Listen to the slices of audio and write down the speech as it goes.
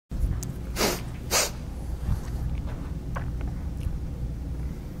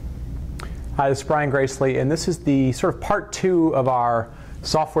Hi, this is Brian Gracely, and this is the sort of part two of our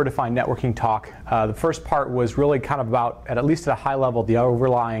software-defined networking talk. The first part was really kind of about, at least at a high level, the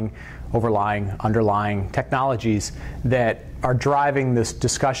underlying technologies that are driving this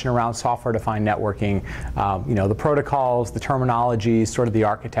discussion around software-defined networking, the protocols, the terminologies, sort of the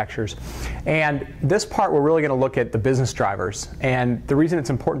architectures. And this part, we're really going to look at the business drivers. And the reason it's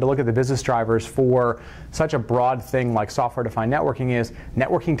important to look at the business drivers for such a broad thing like software-defined networking is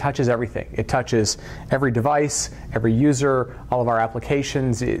networking touches everything. It touches every device, every user, all of our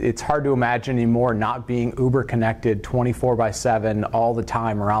applications. It's hard to imagine anymore not being uber connected 24/7 all the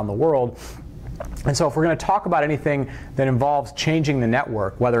time around the world. And so if we're going to talk about anything that involves changing the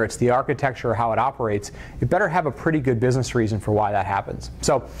network, whether it's the architecture or how it operates, it better have a pretty good business reason for why that happens.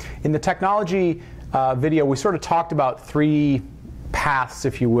 So in the technology video, we sort of talked about three paths,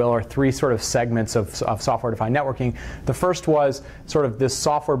 if you will, or three sort of segments of software-defined networking. The first was sort of this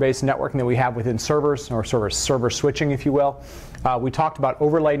software-based networking that we have within servers, or sort of server switching, if you will. We talked about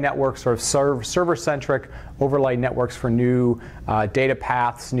overlay networks, sort of server-centric overlay networks for new data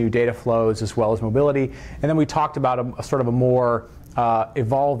paths, new data flows, as well as mobility. And then we talked about a sort of a more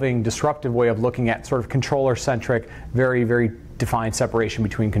evolving, disruptive way of looking at sort of controller-centric, very, very defined separation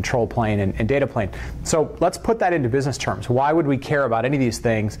between control plane and data plane. So let's put that into business terms. Why would we care about any of these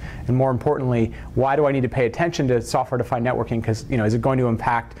things? And more importantly, why do I need to pay attention to software-defined networking? Because is it going to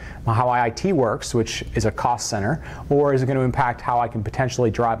impact how IT works, which is a cost center, or is it going to impact how I can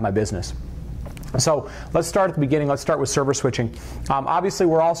potentially drive my business? So let's start at the beginning. Let's start with server switching. Obviously,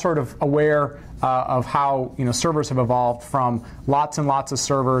 we're all sort of aware of how servers have evolved from lots and lots of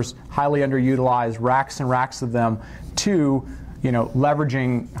servers, highly underutilized, racks and racks of them, to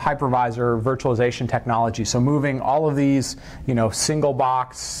leveraging hypervisor virtualization technology. So moving all of these, single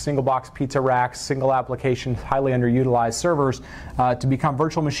box pizza racks, single application, highly underutilized servers to become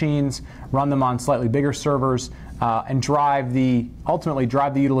virtual machines, run them on slightly bigger servers, and ultimately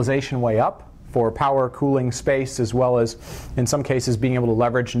drive the utilization way up for power, cooling, space, as well as, in some cases, being able to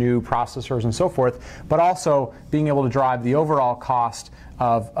leverage new processors and so forth, but also being able to drive the overall cost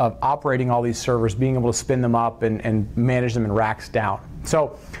of operating all these servers, being able to spin them up and manage them in racks down.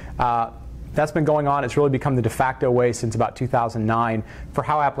 So that's been going on. It's really become the de facto way since about 2009 for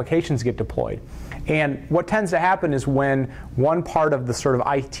how applications get deployed. And what tends to happen is when one part of the sort of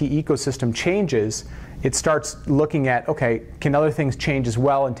IT ecosystem changes, it starts looking at, okay, can other things change as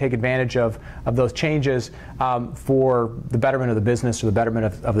well and take advantage of those changes for the betterment of the business or the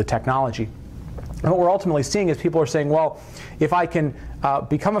betterment of the technology. And what we're ultimately seeing is people are saying, well, if I can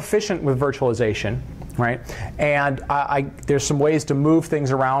become efficient with virtualization, right, and there's some ways to move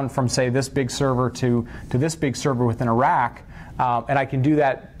things around from, say, this big server to this big server within a rack, and I can do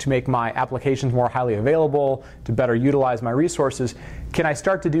that to make my applications more highly available, to better utilize my resources, can I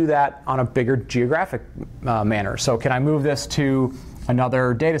start to do that on a bigger geographic manner? So can I move this to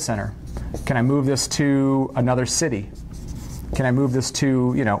another data center? Can I move this to another city? Can I move this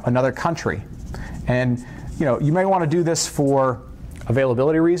to another country? And you may want to do this for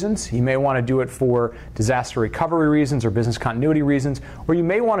availability reasons. You may want to do it for disaster recovery reasons or business continuity reasons, or you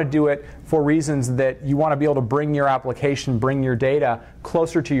may want to do it for reasons that you want to be able to bring your application, bring your data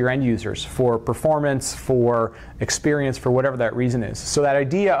closer to your end users for performance, for experience, for whatever that reason is. So that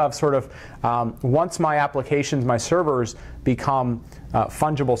idea of sort of once my applications, my servers become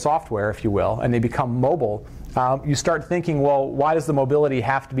fungible software, if you will, and they become mobile, you start thinking, well, why does the mobility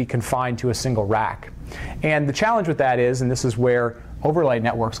have to be confined to a single rack? And the challenge with that is, and this is where overlay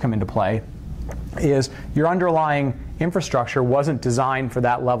networks come into play, is your underlying infrastructure wasn't designed for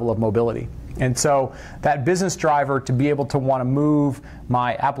that level of mobility. And so that business driver to be able to want to move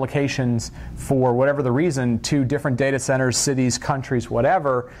my applications for whatever the reason to different data centers, cities, countries,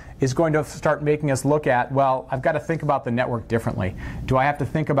 whatever, is going to start making us look at, well, I've got to think about the network differently. Do I have to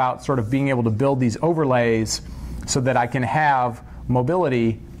think about sort of being able to build these overlays so that I can have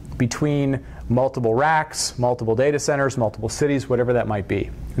mobility between multiple racks, multiple data centers, multiple cities, whatever that might be?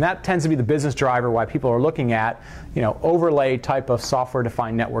 And that tends to be the business driver why people are looking at overlay type of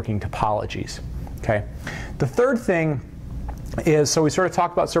software-defined networking topologies. Okay. The third thing is, so we sort of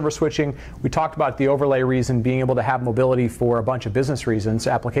talked about server switching. We talked about the overlay reason, being able to have mobility for a bunch of business reasons,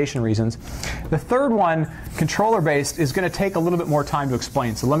 application reasons. The third one, controller-based, is going to take a little bit more time to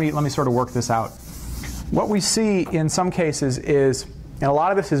explain. So let me sort of work this out. What we see in some cases is, and a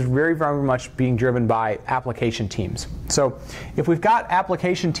lot of this is very, very much being driven by application teams. So if we've got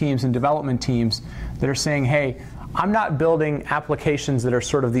application teams and development teams that are saying, hey, I'm not building applications that are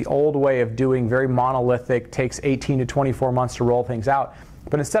sort of the old way of doing, very monolithic, takes 18 to 24 months to roll things out,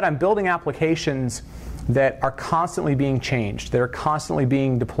 but instead I'm building applications that are constantly being changed, that are constantly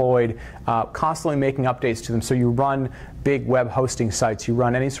being deployed, constantly making updates to them. So you run big web hosting sites, you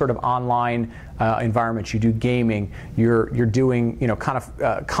run any sort of online environments, you do gaming, you're doing kind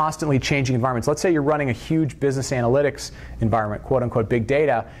of constantly changing environments. Let's say you're running a huge business analytics environment, quote unquote big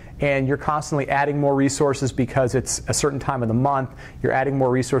data, and you're constantly adding more resources because it's a certain time of the month. You're adding more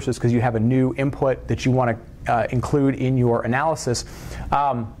resources because you have a new input that you want to include in your analysis.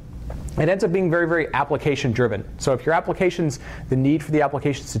 It ends up being very, very application driven. So if your applications, the need for the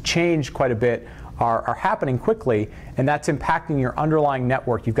applications to change quite a bit are happening quickly, and that's impacting your underlying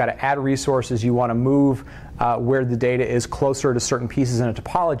network. You've got to add resources. You want to move where the data is closer to certain pieces in a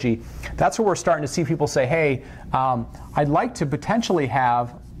topology. That's where we're starting to see people say, hey, I'd like to potentially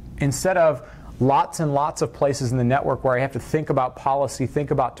have, instead of lots and lots of places in the network where I have to think about policy,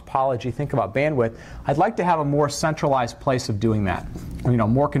 think about topology, think about bandwidth, I'd like to have a more centralized place of doing that.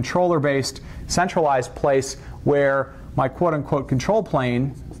 More controller-based, centralized place where my quote-unquote control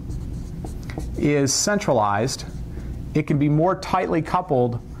plane is centralized. It can be more tightly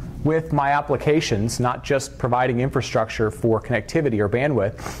coupled with my applications, not just providing infrastructure for connectivity or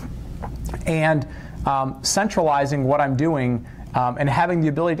bandwidth, and centralizing what I'm doing and having the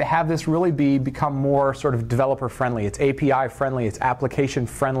ability to have this really become more sort of developer friendly. It's API friendly, it's application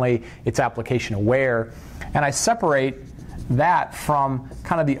friendly, it's application aware. And I separate that from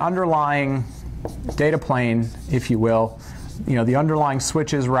kind of the underlying data plane, if you will, the underlying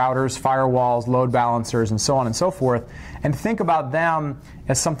switches, routers, firewalls, load balancers, and so on and so forth, and think about them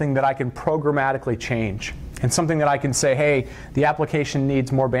as something that I can programmatically change. And something that I can say, hey, the application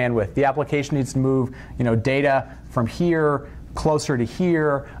needs more bandwidth. The application needs to move data from here closer to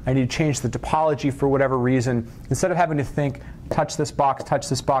here. I need to change the topology for whatever reason. Instead of having to think, touch this box, touch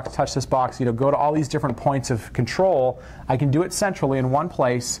this box, touch this box, go to all these different points of control, I can do it centrally in one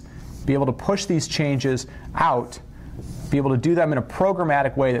place, be able to push these changes out, be able to do them in a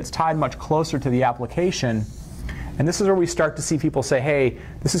programmatic way that's tied much closer to the application. And this is where we start to see people say, hey,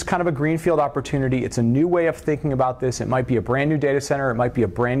 this is kind of a greenfield opportunity. It's a new way of thinking about this. It might be a brand new data center. It might be a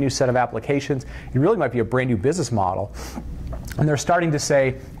brand new set of applications. It really might be a brand new business model. And they're starting to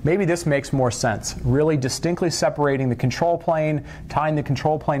say, maybe this makes more sense. Really distinctly separating the control plane, tying the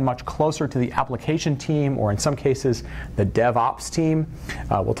control plane much closer to the application team, or in some cases, the DevOps team.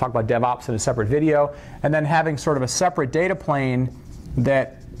 We'll talk about DevOps in a separate video. And then having sort of a separate data plane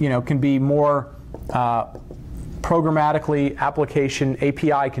that can be more programmatically application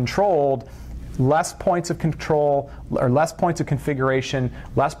API controlled, less points of control, or less points of configuration,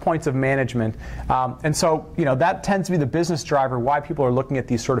 less points of management. And so that tends to be the business driver why people are looking at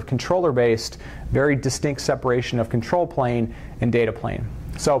these sort of controller-based, very distinct separation of control plane and data plane.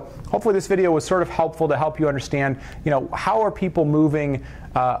 So hopefully this video was sort of helpful to help you understand, how are people moving,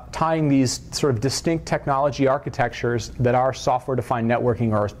 tying these sort of distinct technology architectures that are software-defined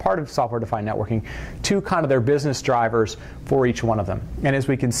networking or as part of software-defined networking to kind of their business drivers for each one of them. And as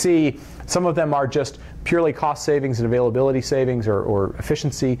we can see, some of them are just purely cost savings and availability savings or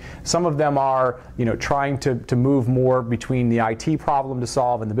efficiency. Some of them are trying to move more between the IT problem to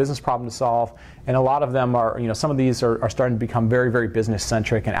solve and the business problem to solve. And a lot of them are, some of these are starting to become very, very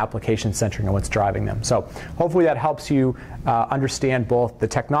business-centric and application-centric in what's driving them. So hopefully that helps you understand both the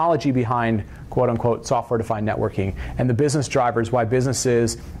technology behind quote-unquote software-defined networking and the business drivers, why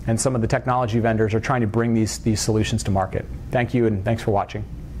businesses and some of the technology vendors are trying to bring these solutions to market. Thank you, and thanks for watching.